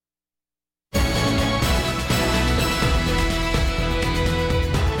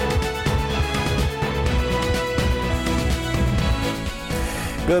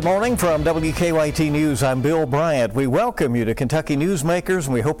Good morning from WKYT News. I'm Bill Bryant. We welcome you to Kentucky Newsmakers,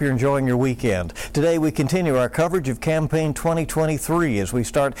 and we hope you're enjoying your weekend. Today we continue our coverage of Campaign 2023 as we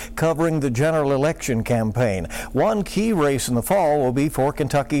start covering the general election campaign. One key race in the fall will be for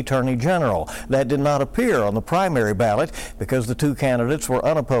Kentucky Attorney General. That did not appear on the primary ballot because the two candidates were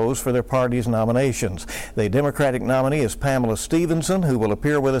unopposed for their party's nominations. The Democratic nominee is Pamela Stevenson, who will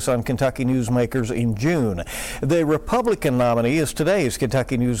appear with us on Kentucky Newsmakers in June. The Republican nominee is today's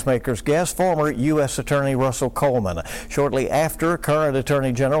Kentucky Newsmakers guest, former U.S. Attorney Russell Coleman. Shortly after current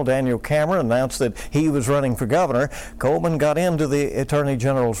Attorney General Daniel Cameron announced that he was running for governor, Coleman got into the Attorney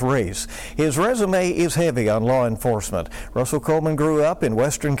General's race. His resume is heavy on law enforcement. Russell Coleman grew up in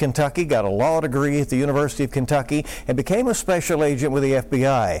western Kentucky, got a law degree at the University of Kentucky, and became a special agent with the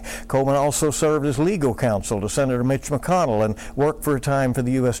FBI. Coleman also served as legal counsel to Senator Mitch McConnell and worked for a time for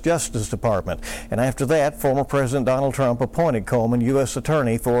the U.S. Justice Department. And after that, former President Donald Trump appointed Coleman U.S.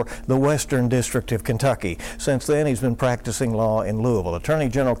 Attorney for the Western District of Kentucky. Since then, he's been practicing law in Louisville. Attorney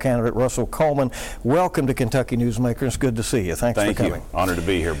General candidate Russell Coleman, welcome to Kentucky Newsmakers. Good to see you. Thanks for coming. Thank you. Honored to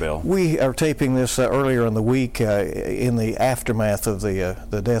be here, Bill. We are taping this earlier in the week in the aftermath of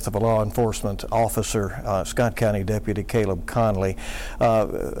the death of a law enforcement officer, Scott County Deputy Caleb Conley.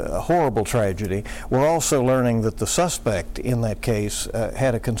 A horrible tragedy. We're also learning that the suspect in that case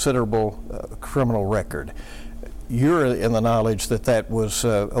had a considerable criminal record. You're in the knowledge that that was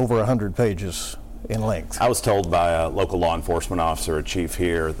over 100 pages in length. I was told by a local law enforcement officer, a chief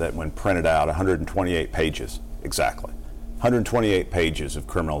here, that when printed out, 128 pages, exactly. 128 pages of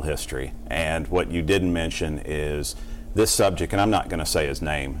criminal history. And what you didn't mention is this subject, and I'm not going to say his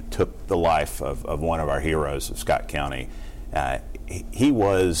name, took the life of one of our heroes of Scott County. He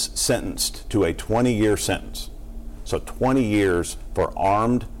was sentenced to a 20-year sentence. So 20 years for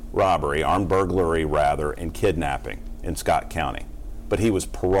armed burglary rather, and kidnapping in Scott County. But he was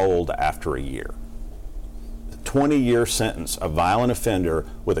paroled after a year. 20-year sentence, a violent offender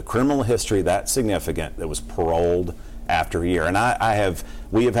with a criminal history that significant that was paroled after a year. And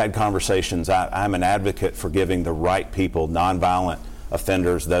we have had conversations. I'm an advocate for giving the right people, nonviolent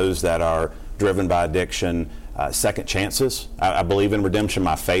offenders, those that are driven by addiction, second chances. I believe in redemption.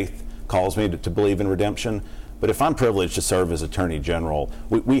 My faith calls me to believe in redemption. But if I'm privileged to serve as Attorney General,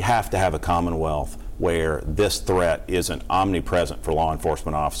 we have to have a Commonwealth where this threat isn't omnipresent for law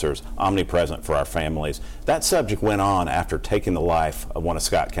enforcement officers, omnipresent for our families. That subject went on after taking the life of one of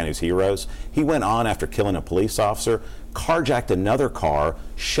Scott County's heroes. He went on after killing a police officer, carjacked another car,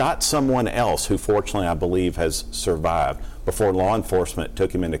 shot someone else who fortunately I believe has survived before law enforcement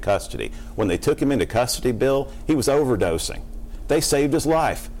took him into custody. When they took him into custody, Bill, he was overdosing. They saved his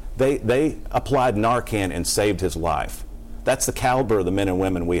life. They applied Narcan and saved his life. That's the caliber of the men and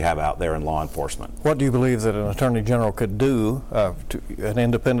women we have out there in law enforcement. What do you believe that an Attorney General could do? An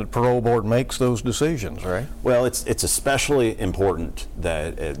independent parole board makes those decisions, right? Well, it's especially important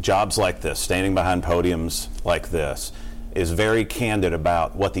that jobs like this, standing behind podiums like this, is very candid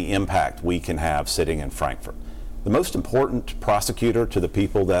about what the impact we can have sitting in Frankfort. The most important prosecutor to the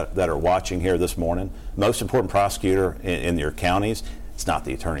people that are watching here this morning, most important prosecutor in your counties, it's not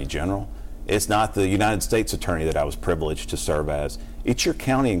the Attorney General. It's not the United States Attorney that I was privileged to serve as. It's your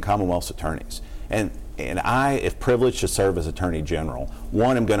county and Commonwealth's attorneys. And I, if privileged to serve as Attorney General,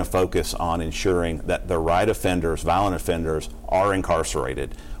 one, I'm going to focus on ensuring that the right offenders, violent offenders, are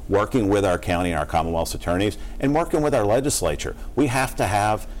incarcerated, working with our county and our Commonwealth's attorneys, and working with our legislature. We have to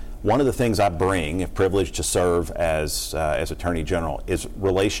have, one of the things I bring, if privileged to serve as Attorney General, is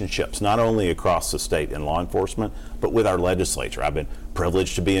relationships, not only across the state in law enforcement, but with our legislature. I've been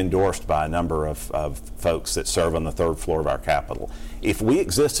privileged to be endorsed by a number of folks that serve on the third floor of our Capitol. If we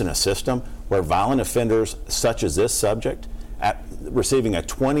exist in a system where violent offenders such as this subject, receiving a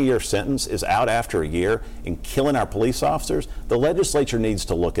 20-year sentence, is out after a year and killing our police officers, the legislature needs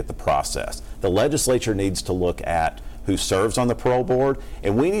to look at the process. The legislature needs to look at who serves on the parole board,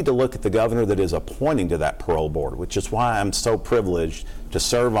 and we need to look at the governor that is appointing to that parole board, which is why I'm so privileged to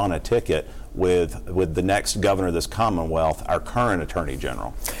serve on a ticket with the next governor of this Commonwealth, our current Attorney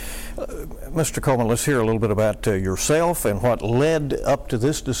General. Mr. Coleman, let's hear a little bit about yourself and what led up to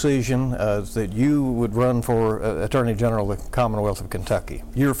this decision that you would run for Attorney General of the Commonwealth of Kentucky.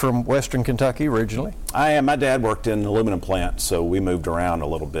 You're from Western Kentucky originally? I am. My dad worked in an aluminum plant, so we moved around a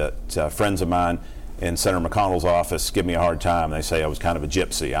little bit. Friends of mine in Senator McConnell's office give me a hard time. They say I was kind of a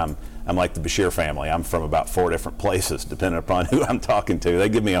gypsy. I'm like the Bashir family. I'm from about 4 different places, depending upon who I'm talking to. They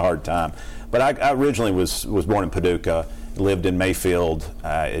give me a hard time. But I originally was born in Paducah, lived in Mayfield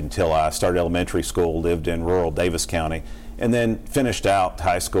until I started elementary school, lived in rural Davis County, and then finished out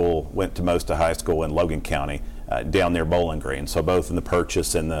high school, went to most of high school in Logan County, down near Bowling Green, so both in the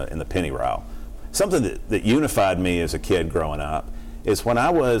Purchase and the Penny Route. Something that unified me as a kid growing up is when I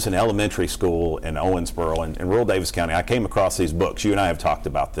was in elementary school in Owensboro in rural Davis County, I came across these books. You and I have talked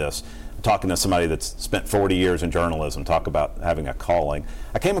about this, talking to somebody that's spent 40 years in journalism, talk about having a calling.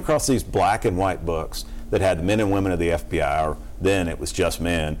 I came across these black and white books that had the men and women of the FBI, or then it was just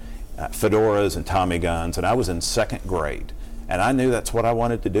men, fedoras and Tommy guns, and I was in second grade. And I knew that's what I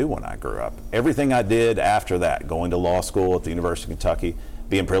wanted to do when I grew up. Everything I did after that, going to law school at the University of Kentucky,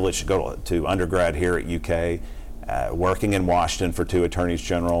 being privileged to go to undergrad here at UK, working in Washington for 2 attorneys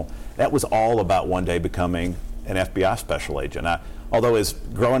general, that was all about one day becoming an FBI special agent. Although as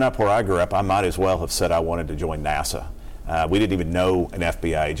growing up where I grew up, I might as well have said I wanted to join NASA. We didn't even know an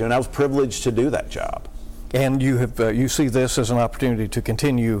FBI agent, and I was privileged to do that job. And you see this as an opportunity to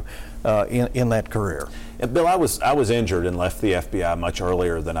continue in that career. And Bill, I was injured and left the FBI much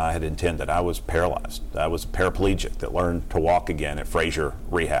earlier than I had intended. I was paralyzed. I was a paraplegic that learned to walk again at Frazier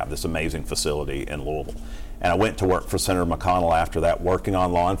Rehab, this amazing facility in Louisville. And I went to work for Senator McConnell after that, working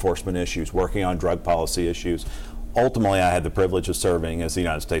on law enforcement issues, working on drug policy issues. Ultimately, I had the privilege of serving as the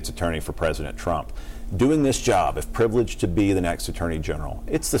United States Attorney for President Trump. Doing this job, if privileged to be the next Attorney General,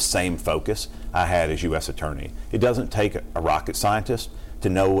 it's the same focus I had as U.S. Attorney. It doesn't take a rocket scientist to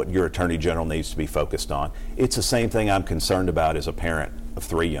know what your Attorney General needs to be focused on. It's the same thing I'm concerned about as a parent of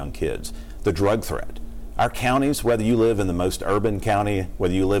 3 young kids. The drug threat. Our counties, whether you live in the most urban county,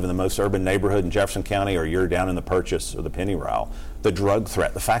 whether you live in the most urban neighborhood in Jefferson County, or you're down in the Purchase or the Penny Route, the drug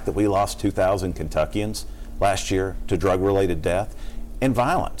threat, the fact that we lost 2,000 Kentuckians last year to drug-related death, and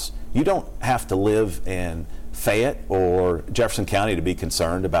violence. You don't have to live in Fayette or Jefferson County to be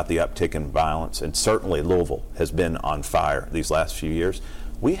concerned about the uptick in violence, and certainly Louisville has been on fire these last few years.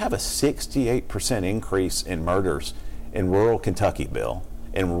 We have a 68% increase in murders in rural Kentucky, Bill,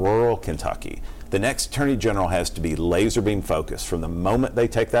 in rural Kentucky. The next Attorney General has to be laser beam focused from the moment they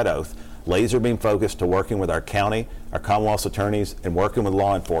take that oath, laser beam focused to working with our county, our Commonwealth's attorneys, and working with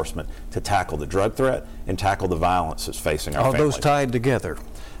law enforcement to tackle the drug threat and tackle the violence that's facing our families. Are those tied together?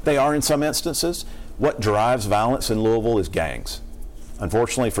 They are in some instances. What drives violence in Louisville is gangs.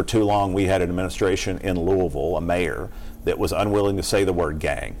 Unfortunately, for too long, we had an administration in Louisville, a mayor, that was unwilling to say the word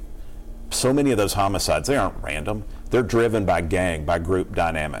gang. So many of those homicides, they aren't random. They're driven by gang, by group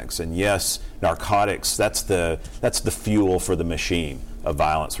dynamics. And yes, narcotics, that's the fuel for the machine of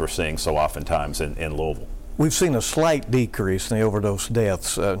violence we're seeing so oftentimes in Louisville. We've seen a slight decrease in the overdose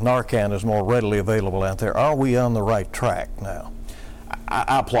deaths. Narcan is more readily available out there. Are we on the right track now?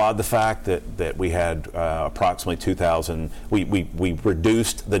 I applaud the fact that we had approximately 2,000. We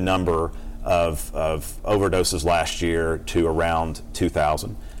reduced the number of overdoses last year to around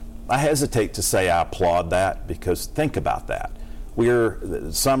 2,000. I hesitate to say I applaud that, because think about that.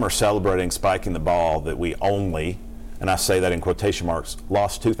 Some are celebrating spiking the ball that we only, and I say that in quotation marks,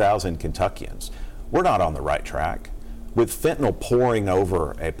 lost 2,000 Kentuckians. We're not on the right track. With fentanyl pouring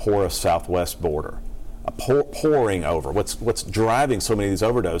over a porous southwest border, pouring over, what's driving so many of these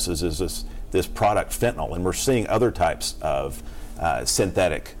overdoses is this product fentanyl, and we're seeing other types of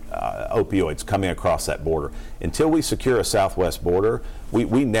synthetic opioids coming across that border. Until we secure a southwest border,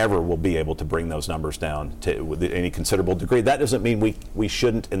 we never will be able to bring those numbers down with any considerable degree. That doesn't mean we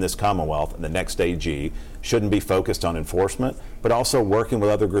shouldn't, in this Commonwealth, and the next AG, shouldn't be focused on enforcement, but also working with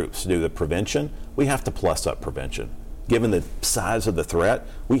other groups to do the prevention. We have to plus up prevention. Given the size of the threat,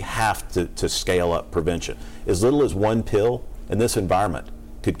 we have to scale up prevention. As little as 1 pill in this environment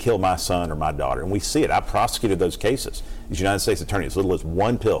could kill my son or my daughter. And we see it. I prosecuted those cases. As United States Attorney, as little as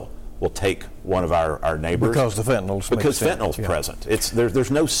 1 pill will take one of our neighbors. Because the fentanyl's present.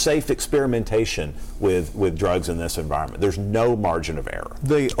 There's no safe experimentation with drugs in this environment. There's no margin of error.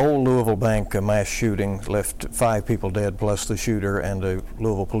 The old Louisville bank mass shooting left 5 people dead, plus the shooter and a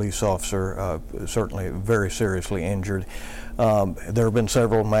Louisville police officer certainly very seriously injured. There have been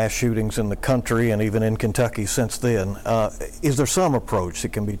several mass shootings in the country and even in Kentucky since then. Is there some approach that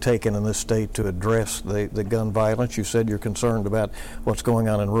can be taken in this state to address the gun violence? You said you're concerned about what's going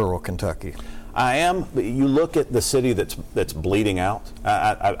on in rural Kentucky. I am. You look at the city that's bleeding out.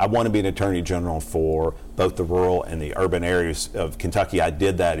 I want to be an Attorney General for both the rural and the urban areas of Kentucky. I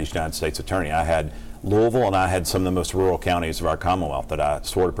did that as United States Attorney. I had Louisville and I had some of the most rural counties of our Commonwealth that I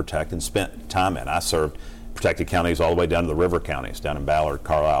swore to protect and spent time in. I served protected counties all the way down to the river counties, down in Ballard,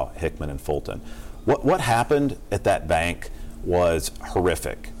 Carlisle, Hickman, and Fulton. What happened at that bank was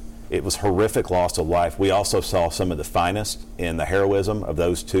horrific. It was horrific loss of life. We also saw some of the finest in the heroism of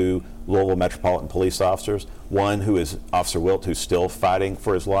those 2 Louisville Metropolitan Police officers. One who is Officer Wilt, who's still fighting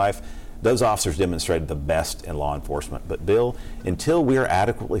for his life. Those officers demonstrated the best in law enforcement. But Bill, until we're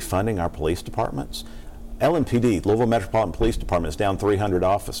adequately funding our police departments, LMPD, Louisville Metropolitan Police Department, is down 300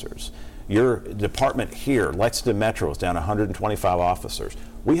 officers. Your department here, Lexington Metro, is down 125 officers.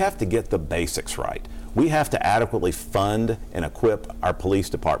 We have to get the basics right. We have to adequately fund and equip our police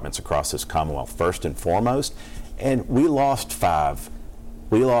departments across this Commonwealth, first and foremost. And we lost 5.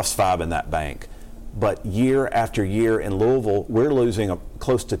 We lost 5 in that bank. But year after year in Louisville, we're losing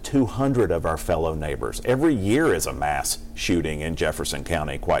close to 200 of our fellow neighbors. Every year is a mass shooting in Jefferson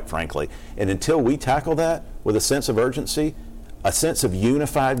County, quite frankly. And until we tackle that with a sense of urgency, a sense of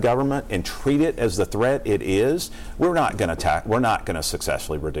unified government, and treat it as the threat it is, we're not going to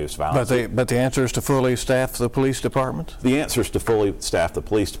successfully reduce violence. But the answer is to fully staff the police department? The answer is to fully staff the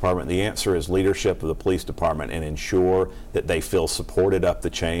police department. The answer is leadership of the police department and ensure that they feel supported up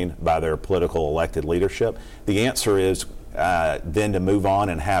the chain by their political elected leadership. The answer is then to move on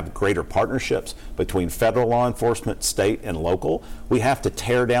and have greater partnerships between federal law enforcement, state, and local. We have to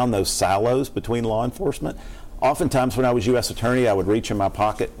tear down those silos between law enforcement. Oftentimes when I was U.S. Attorney, I would reach in my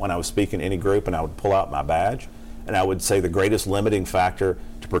pocket when I was speaking to any group and I would pull out my badge and I would say the greatest limiting factor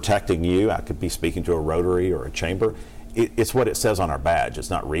to protecting you, I could be speaking to a Rotary or a chamber, it's what it says on our badge.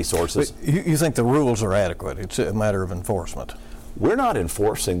 It's not resources. But you think the rules are adequate? It's a matter of enforcement. We're not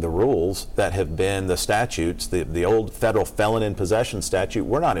enforcing the rules that have been the statutes, the old federal felon in possession statute.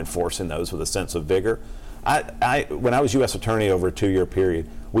 We're not enforcing those with a sense of vigor. When I was U.S. Attorney over a 2-year period,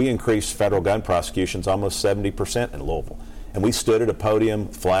 we increased federal gun prosecutions almost 70% in Louisville. And we stood at a podium,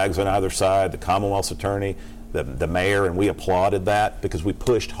 flags on either side, the Commonwealth's attorney, the mayor, and we applauded that because we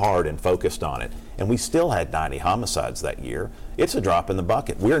pushed hard and focused on it. And we still had 90 homicides that year. It's a drop in the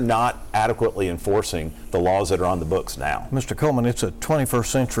bucket. We're not adequately enforcing the laws that are on the books now. Mr. Coleman, it's a 21st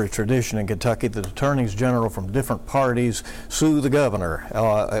century tradition in Kentucky that attorneys general from different parties sue the governor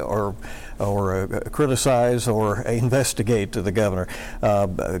or criticize or investigate the governor.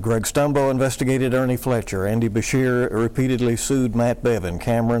 Greg Stumbo investigated Ernie Fletcher. Andy Beshear repeatedly sued Matt Bevin.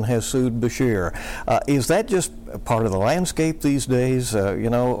 Cameron has sued Beshear. Is that just part of the landscape these days, or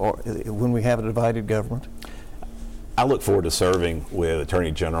when we have a divided government? I look forward to serving with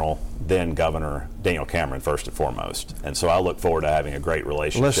Attorney General, then Governor Daniel Cameron, first and foremost. And so I look forward to having a great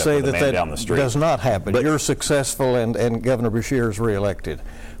relationship with the man down the street. Let's say that does not happen. But you're successful and Governor Beshear is reelected.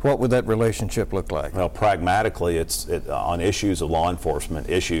 What would that relationship look like? Well, pragmatically, it's on issues of law enforcement,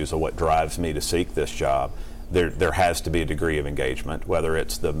 issues of what drives me to seek this job. There has to be a degree of engagement, whether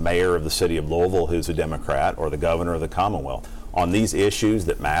it's the mayor of the city of Louisville, who's a Democrat, or the governor of the Commonwealth. On these issues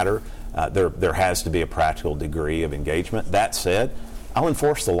that matter, there has to be a practical degree of engagement. That said, I'll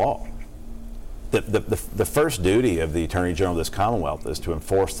enforce the law. The first duty of the Attorney General of this Commonwealth is to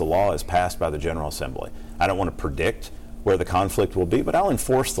enforce the law as passed by the General Assembly. I don't want to predict where the conflict will be, but I'll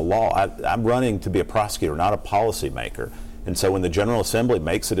enforce the law. I'm running to be a prosecutor, not a policymaker. And so when the General Assembly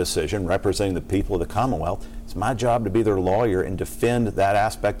makes a decision representing the people of the Commonwealth, it's my job to be their lawyer and defend that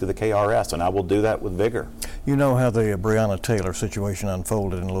aspect of the KRS, and I will do that with vigor. You know how the Breonna Taylor situation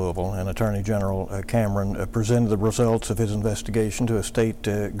unfolded in Louisville, and Attorney General Cameron presented the results of his investigation to a state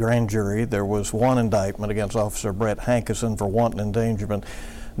grand jury. There was one indictment against Officer Brett Hankerson for wanton endangerment.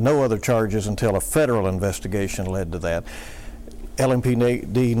 No other charges until a federal investigation led to that.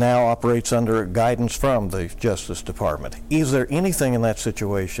 LMPD now operates under guidance from the Justice Department. Is there anything in that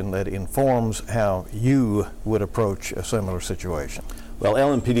situation that informs how you would approach a similar situation? Well,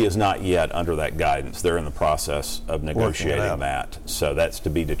 LMPD is not yet under that guidance. They're in the process of negotiating that. So that's to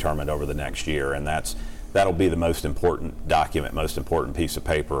be determined over the next year, and that'll be the most important document, most important piece of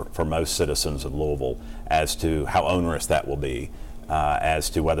paper for most citizens of Louisville as to how onerous that will be. As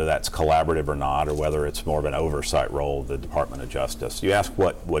to whether that's collaborative or not, or whether it's more of an oversight role of the Department of Justice. You ask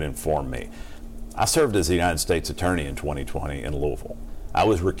what would inform me. I served as the United States Attorney in 2020 in Louisville. I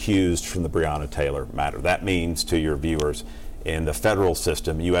was recused from the Breonna Taylor matter. That means, to your viewers, in the federal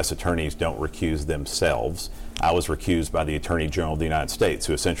system, U.S. attorneys don't recuse themselves. I was recused by the Attorney General of the United States,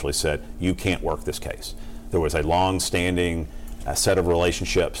 who essentially said, you can't work this case. There was a long-standing set of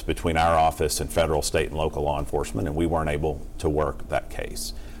relationships between our office and federal, state, and local law enforcement, and we weren't able to work that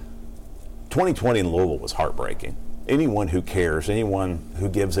case. 2020 in Louisville was heartbreaking. Anyone who cares, anyone who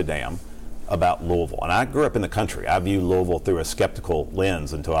gives a damn about Louisville, and I grew up in the country. I view Louisville through a skeptical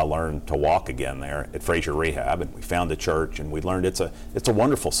lens until I learned to walk again there at Fraser Rehab, and we found a church, and we learned it's a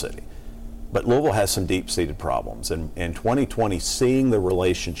wonderful city. But Louisville has some deep-seated problems, and in 2020, seeing the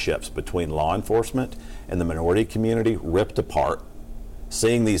relationships between law enforcement and the minority community ripped apart,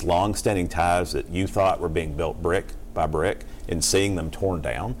 seeing these long-standing ties that you thought were being built brick by brick and seeing them torn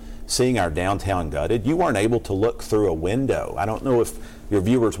down, seeing our downtown gutted, you weren't able to look through a window. I don't know if your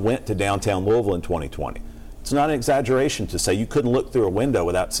viewers went to downtown Louisville in 2020. It's not an exaggeration to say you couldn't look through a window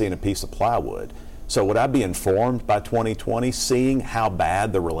without seeing a piece of plywood. So would I be informed by 2020, seeing how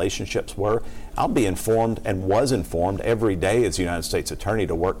bad the relationships were? I'll be informed and was informed every day as United States Attorney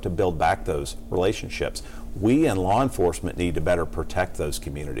to work to build back those relationships. We and law enforcement need to better protect those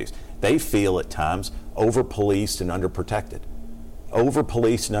communities. They feel at times over-policed and underprotected.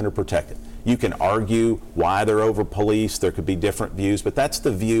 Over-policed and underprotected. You can argue why they're over-policed. There could be different views, but that's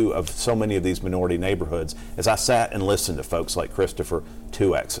the view of so many of these minority neighborhoods. As I sat and listened to folks like Christopher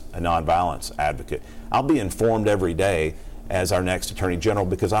Tuex, a nonviolence advocate, I'll be informed every day as our next Attorney General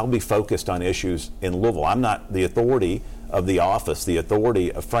because I'll be focused on issues in Louisville. I'm not the authority of the office. The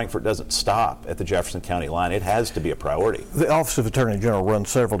authority of Frankfort doesn't stop at the Jefferson County line. It has to be a priority. The Office of Attorney General runs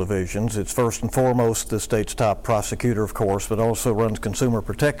several divisions. It's first and foremost the state's top prosecutor, of course, but also runs consumer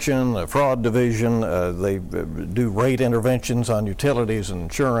protection, a fraud division. They do rate interventions on utilities and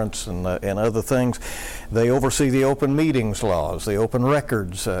insurance and other things. They oversee the open meetings laws, the Open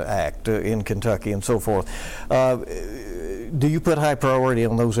Records Act in Kentucky, and so forth. Do you put high priority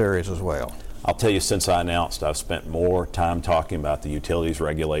on those areas as well? I'll tell you, since I announced, I've spent more time talking about the utilities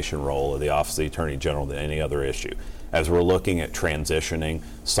regulation role of the Office of the Attorney General than any other issue. As we're looking at transitioning,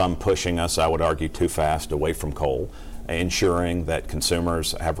 some pushing us, I would argue, too fast away from coal, ensuring that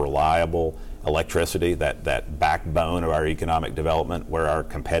consumers have reliable electricity, that backbone of our economic development, where our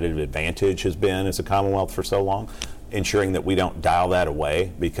competitive advantage has been as a Commonwealth for so long, ensuring that we don't dial that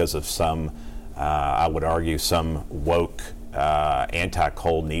away because of some, I would argue, some woke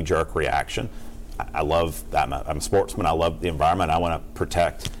anti-coal knee-jerk reaction. I'm a sportsman. I love the environment. I want to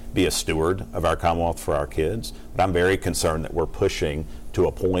protect, be a steward of our Commonwealth for our kids. But I'm very concerned that we're pushing to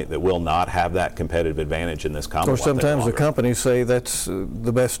a point that we'll not have that competitive advantage in this Commonwealth. Of course, sometimes the companies say that's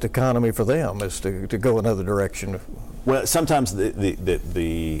the best economy for them is to go another direction. Well, sometimes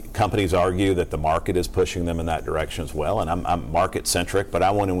the companies argue that the market is pushing them in that direction as well, and I'm market-centric, but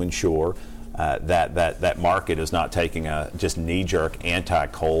I want to ensure that market is not taking a just knee-jerk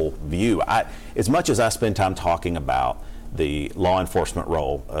anti-coal view. As much as I spend time talking about the law enforcement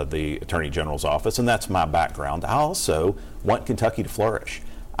role of the Attorney General's office, and that's my background, I also want Kentucky to flourish.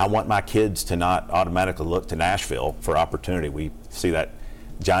 I want my kids to not automatically look to Nashville for opportunity. We see that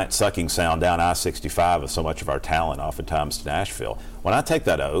giant sucking sound down I-65 of so much of our talent oftentimes to Nashville. When I take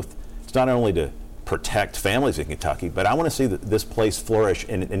that oath, it's not only to protect families in Kentucky, but I want to see this place flourish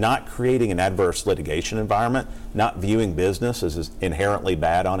and not creating an adverse litigation environment, not viewing business as inherently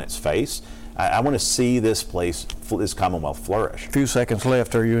bad on its face. I want to see this place, this Commonwealth, flourish. A few seconds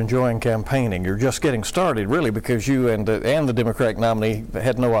left. Are you enjoying campaigning? You're just getting started, really, because you and the Democratic nominee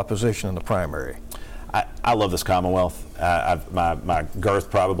had no opposition in the primary. I love this Commonwealth. My girth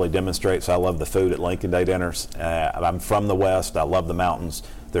probably demonstrates I love the food at Lincoln Day dinners. I'm from the West. I love the mountains.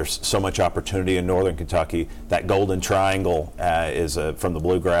 There's so much opportunity in northern Kentucky. That golden triangle is from the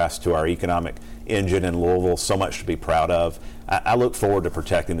bluegrass to our economic engine in Louisville, so much to be proud of. I look forward to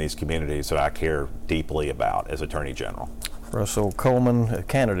protecting these communities that I care deeply about as Attorney General. Russell Coleman,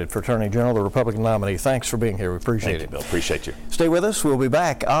 candidate for Attorney General, the Republican nominee. Thanks for being here. We appreciate it. Thank you, Bill. Appreciate you. Stay with us. We'll be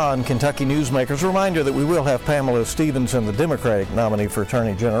back on Kentucky Newsmakers. A reminder that we will have Pamela Stevenson, the Democratic nominee for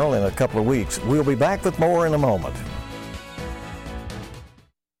Attorney General, in a couple of weeks. We'll be back with more in a moment.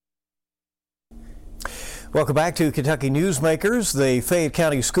 Welcome back to Kentucky Newsmakers. The Fayette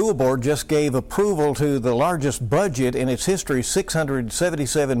County School Board just gave approval to the largest budget in its history,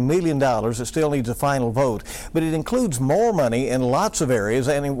 $677 million. It still needs a final vote, but it includes more money in lots of areas,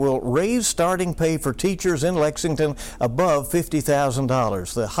 and it will raise starting pay for teachers in Lexington above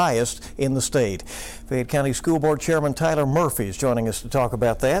 $50,000, the highest in the state. Fayette County School Board Chairman Tyler Murphy is joining us to talk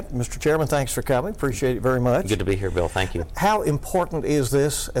about that. Mr. Chairman, thanks for coming. Appreciate it very much. Good to be here, Bill. Thank you. How important is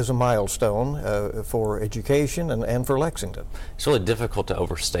this as a milestone for education and for Lexington? It's really difficult to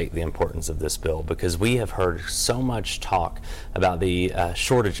overstate the importance of this bill because we have heard so much talk about the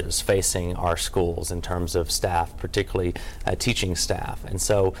shortages facing our schools in terms of staff, particularly teaching staff. And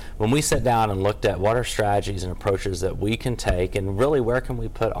so when we sat down and looked at what are strategies and approaches that we can take and really where can we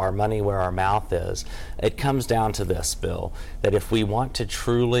put our money where our mouth is, it comes down to this, Bill, that if we want to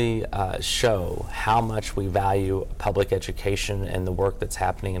truly show how much we value public education and the work that's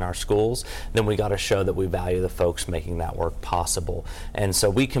happening in our schools, then we got to show that we value the folks making that work possible. And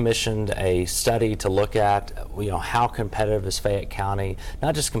so we commissioned a study to look at, how competitive is Fayette County,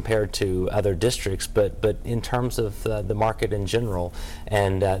 not just compared to other districts, but in terms of the market in general.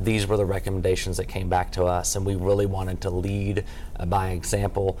 And these were the recommendations that came back to us, and we really wanted to lead by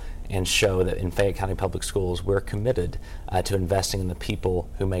example and show that in Fayette County Public Schools we're committed to investing in the people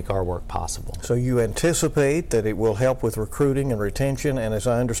who make our work possible. So you anticipate that it will help with recruiting and retention, and as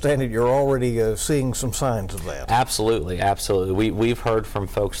I understand it, you're already seeing some signs of that. Absolutely, absolutely. We've heard from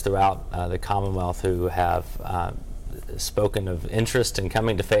folks throughout the Commonwealth who have spoken of interest in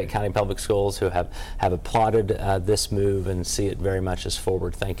coming to Fayette County Public Schools, who have applauded this move and see it very much as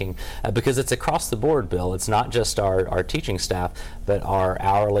forward thinking, because it's across the board, Bill. It's not just our teaching staff, but our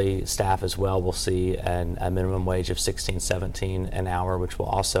hourly staff as well will see a minimum wage of $16-17 an hour, which will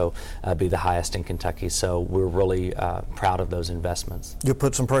also be the highest in Kentucky. So we're really proud of those investments. You'll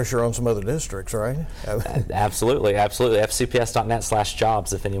put some pressure on some other districts, right? Absolutely, absolutely.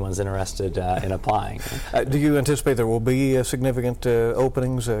 FCPS.net/jobs if anyone's interested in applying. Do you anticipate there will be significant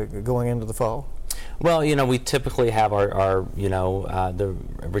openings going into the fall? Well, we typically have our the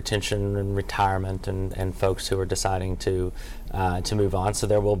retention and retirement and folks who are deciding to move on. So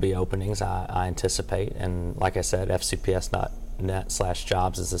there will be openings, I anticipate. And like I said,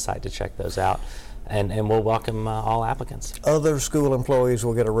 FCPS.net/jobs is the site to check those out. And we'll welcome all applicants. Other school employees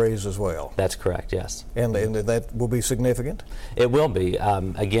will get a raise as well? That's correct, yes. And that will be significant? It will be.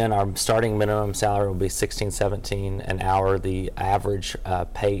 Again, our starting minimum salary will be $16-17 an hour. The average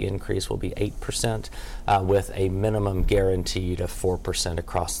pay increase will be 8%, with a minimum guaranteed of 4%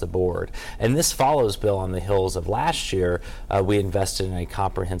 across the board. And this follows, Bill, on the heels of last year. We invested in a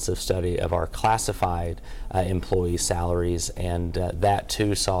comprehensive study of our classified employee salaries, and that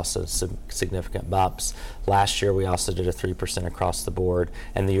too saw some significant bumps. Last year we also did a 3% across the board,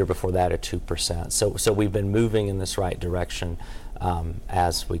 and the year before that a 2%. So we've been moving in this right direction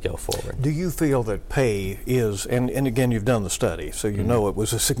as we go forward. Do you feel that pay is, and again you've done the study, so you know it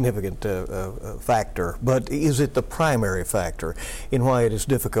was a significant factor, but is it the primary factor in why it is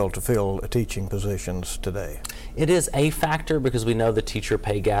difficult to fill teaching positions today? It is a factor because we know the teacher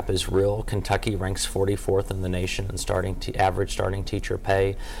pay gap is real. Kentucky ranks 44th in the nation in average starting teacher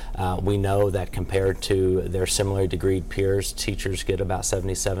pay. We know that compared to their similarly degreed peers, teachers get about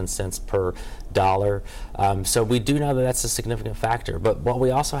 77 cents per dollar. So we do know that that's a significant factor. But what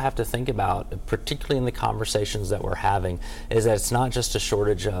we also have to think about, particularly in the conversations that we're having, is that it's not just a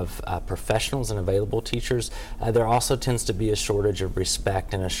shortage of professionals and available teachers. There also tends to be a shortage of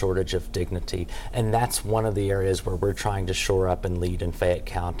respect and a shortage of dignity. And that's one of the areas where we're trying to shore up and lead in Fayette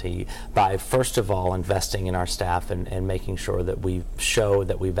County by, first of all, investing in our staff and making sure that we show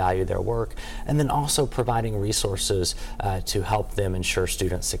that we value their work, and then also providing resources to help them ensure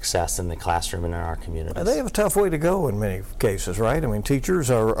student success in the classroom and in our communities. They have a tough way to go in many cases, right? I mean, teachers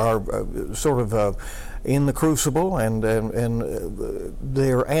are sort of in the crucible, and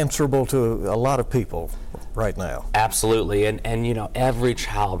they're answerable to a lot of people right now. Absolutely, and every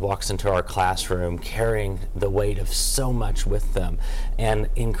child walks into our classroom carrying the weight of so much with them, and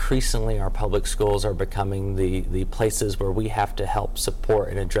increasingly our public schools are becoming the places where we have to help support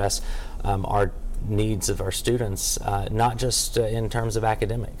and address our needs of our students, not just in terms of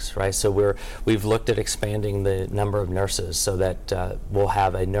academics, right? So we've looked at expanding the number of nurses so that we'll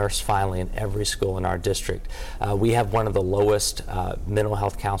have a nurse finally in every school in our district. We have one of the lowest mental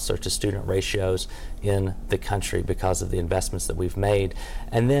health counselor to student ratios in the country because of the investments that we've made.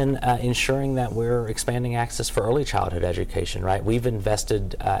 And then ensuring that we're expanding access for early childhood education, right? We've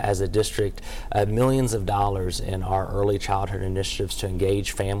invested as a district millions of dollars in our early childhood initiatives to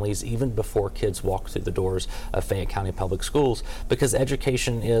engage families even before kids walk through the doors of Fayette County Public Schools, because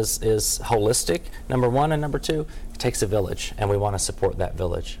education is holistic, number one, and number two, it takes a village, and we want to support that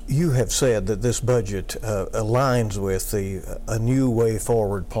village. You have said that this budget aligns with a new way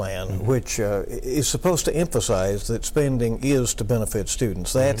forward plan, which is supposed to emphasize that spending is to benefit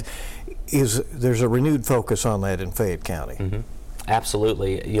students. That is, there's a renewed focus on that in Fayette County.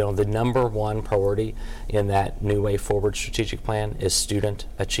 Absolutely. The number one priority in that New Way Forward strategic plan is student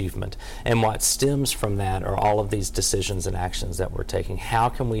achievement. And what stems from that are all of these decisions and actions that we're taking. How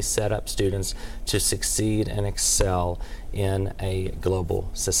can we set up students to succeed and excel in a global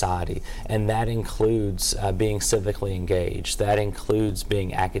society? And that includes being civically engaged. That includes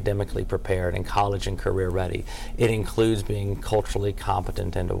being academically prepared and college and career ready. It includes being culturally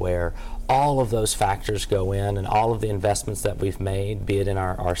competent and aware. All of those factors go in, and all of the investments that we've made, be it in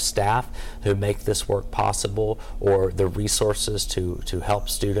our staff who make this work possible, or the resources to help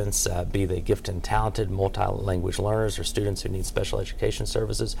students, be they gifted and talented multi-language learners or students who need special education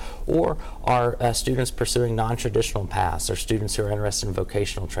services, or our students pursuing non-traditional paths, or students who are interested in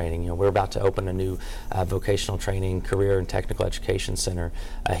vocational training. We're about to open a new vocational training, career and technical education center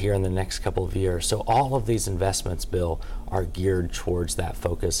here in the next couple of years. So all of these investments, Bill, are geared towards that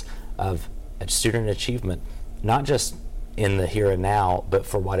focus of student achievement, not just in the here and now, but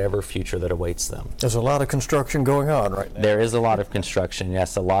for whatever future that awaits them. There's a lot of construction going on right now. There is a lot of construction,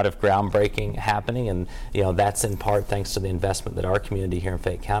 yes, a lot of groundbreaking happening, and that's in part thanks to the investment that our community here in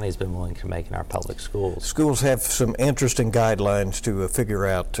Fayette County has been willing to make in our public schools. Schools have some interesting guidelines to figure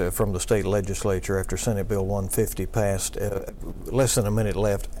out from the state legislature after Senate Bill 150 passed. Less than a minute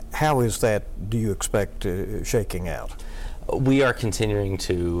left. How is that, do you expect, shaking out? We are continuing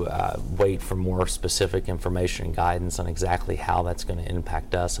to wait for more specific information and guidance on exactly how that's going to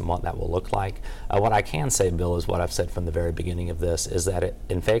impact us and what that will look like. What I can say, Bill, is what I've said from the very beginning of this, is that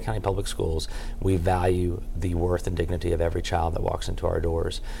in Fayette County Public Schools, we value the worth and dignity of every child that walks into our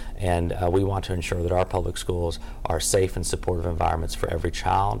doors. And we want to ensure that our public schools are safe and supportive environments for every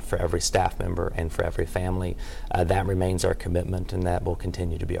child, for every staff member, and for every family. That remains our commitment, and that will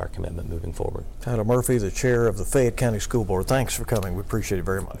continue to be our commitment moving forward. Tyler Murphy, the chair of the Fayette County School Board. Thanks for coming. We appreciate it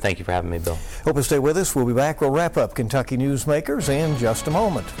very much. Thank you for having me, Bill. Hope you stay with us. We'll be back. We'll wrap up Kentucky Newsmakers in just a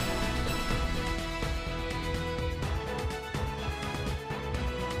moment.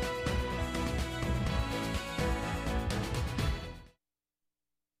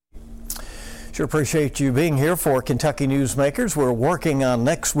 Sure appreciate you being here for Kentucky Newsmakers. We're working on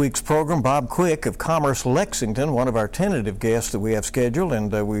next week's program. Bob Quick of Commerce Lexington, one of our tentative guests that we have scheduled,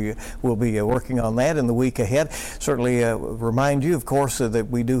 and we will be working on that in the week ahead. Certainly remind you, of course, that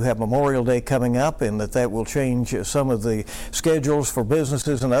we do have Memorial Day coming up, and that will change some of the schedules for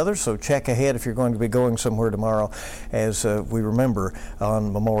businesses and others. So check ahead if you're going to be going somewhere tomorrow as we remember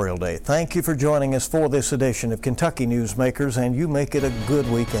on Memorial Day. Thank you for joining us for this edition of Kentucky Newsmakers, and you make it a good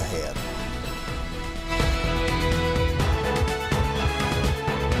week ahead.